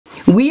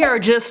We are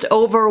just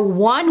over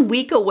 1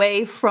 week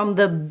away from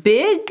the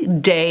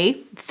big day,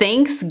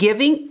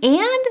 Thanksgiving,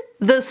 and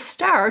the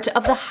start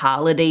of the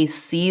holiday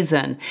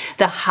season.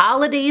 The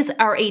holidays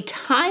are a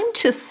time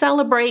to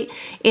celebrate,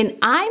 and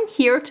I'm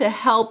here to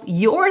help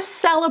your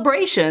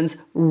celebrations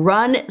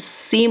run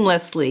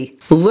seamlessly.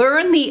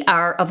 Learn the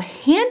art of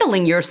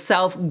handling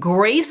yourself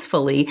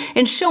gracefully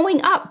and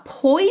showing up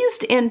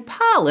poised and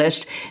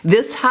polished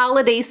this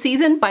holiday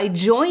season by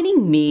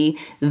joining me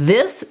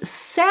this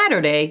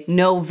Saturday,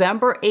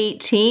 November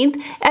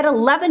 18th at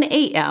 11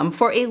 a.m.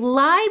 for a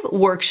live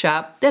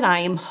workshop that I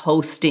am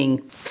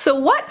hosting. So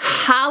what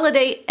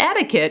holiday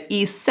etiquette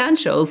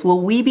essentials will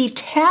we be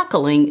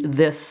tackling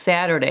this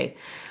Saturday?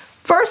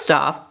 First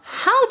off,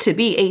 how to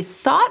be a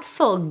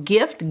thoughtful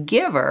gift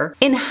giver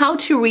and how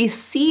to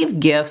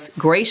receive gifts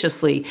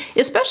graciously,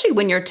 especially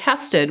when you're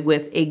tested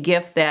with a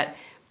gift that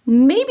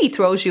maybe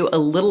throws you a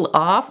little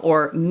off,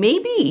 or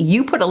maybe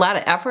you put a lot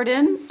of effort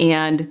in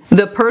and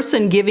the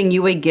person giving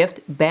you a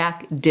gift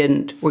back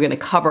didn't. We're going to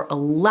cover a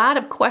lot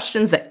of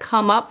questions that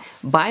come up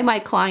by my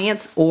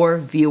clients or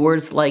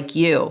viewers like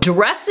you.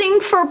 Dressing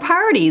for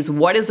parties,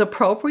 what is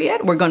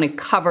appropriate? We're going to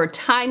cover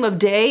time of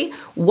day,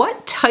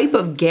 what type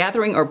of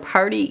gathering or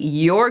party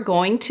you're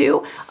going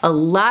to, a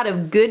lot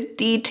of good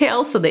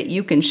details so that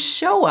you can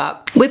show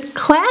up with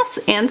class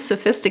and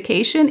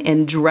sophistication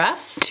and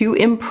dress to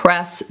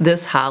impress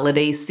this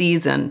holiday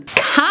season.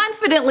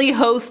 Confidently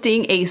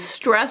hosting a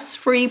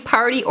stress-free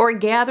party or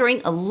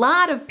gathering. A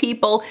lot of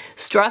people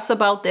stress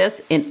about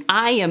this, and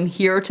I am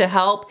here to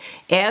help.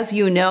 As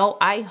you know,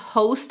 I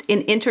host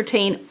and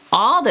entertain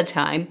all the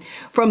time,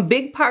 from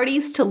big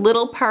parties to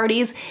little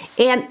parties,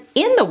 and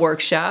in the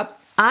workshop,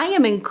 I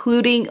am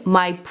including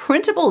my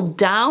printable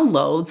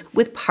downloads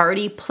with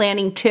party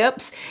planning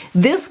tips.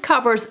 This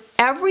covers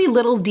every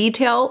little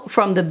detail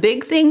from the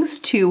big things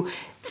to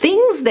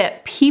things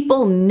that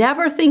people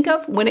never think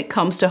of when it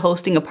comes to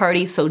hosting a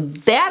party, so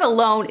that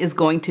alone is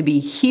going to be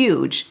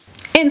huge.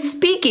 And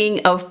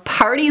speaking of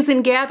parties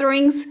and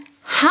gatherings,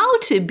 how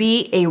to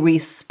be a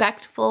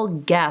respectful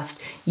guest.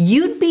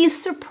 You'd be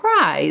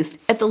surprised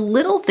at the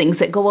little things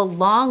that go a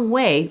long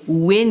way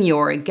when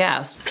you're a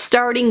guest,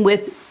 starting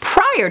with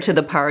prior to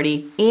the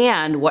party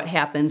and what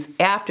happens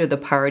after the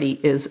party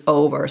is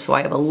over. So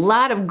I have a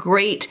lot of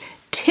great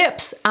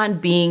tips on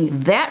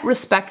being that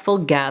respectful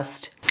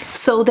guest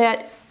so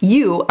that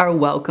you are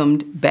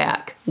welcomed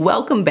back.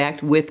 Welcome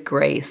back with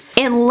grace.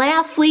 And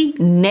lastly,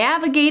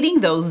 navigating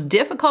those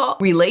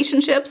difficult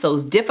relationships,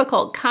 those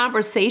difficult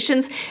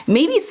conversations,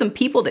 maybe some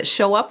people that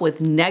show up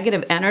with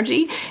negative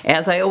energy.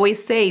 As I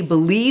always say,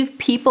 believe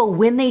people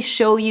when they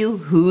show you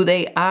who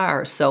they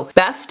are. So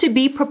best to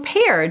be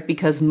prepared,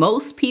 because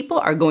most people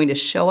are going to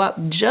show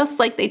up just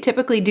like they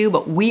typically do,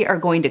 but we are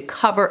going to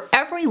cover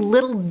every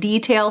little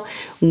detail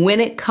when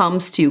it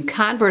comes to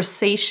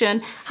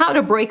conversation, how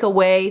to break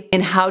away,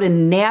 and how to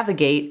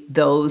navigate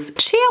those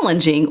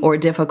challenging or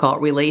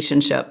difficult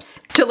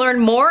relationships. To learn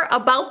more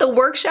about the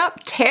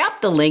workshop,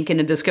 tap the link in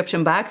the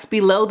description box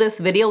below this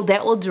video.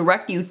 That will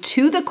direct you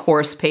to the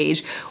course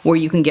page where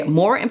you can get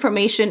more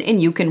information and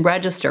you can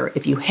register.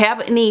 If you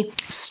have any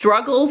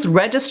struggles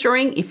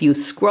registering, if you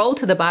scroll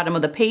to the bottom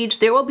of the page,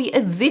 there will be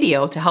a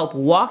video to help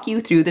walk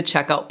you through the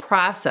checkout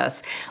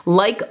process.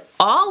 Like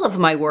all of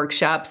my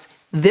workshops,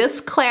 this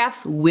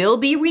class will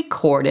be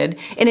recorded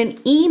and an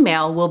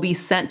email will be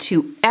sent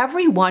to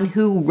everyone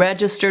who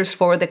registers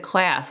for the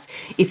class.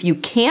 If you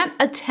can't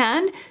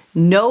attend,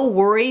 no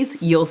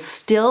worries, you'll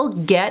still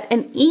get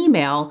an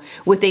email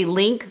with a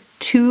link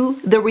to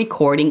the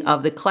recording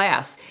of the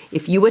class.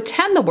 If you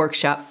attend the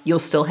workshop, you'll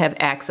still have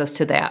access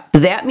to that.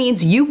 That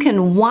means you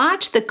can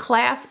watch the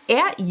class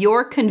at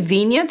your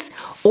convenience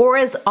or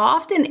as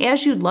often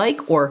as you'd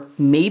like, or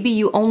maybe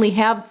you only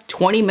have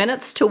 20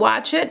 minutes to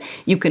watch it.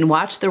 You can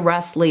watch the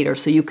rest later.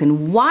 So you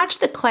can watch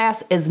the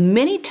class as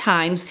many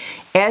times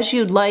as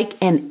you'd like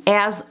and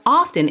as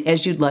often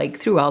as you'd like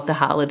throughout the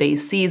holiday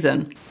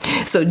season.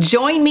 So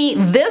join me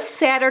this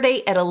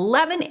Saturday at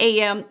 11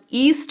 a.m.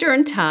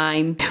 Eastern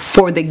Time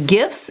for the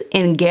Gifts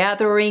and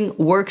Gathering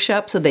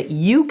workshop so that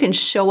you can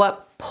show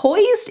up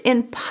poised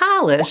and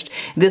polished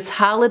this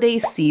holiday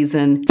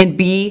season and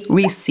be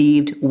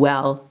received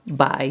well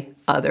by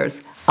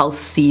others. I'll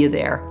see you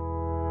there.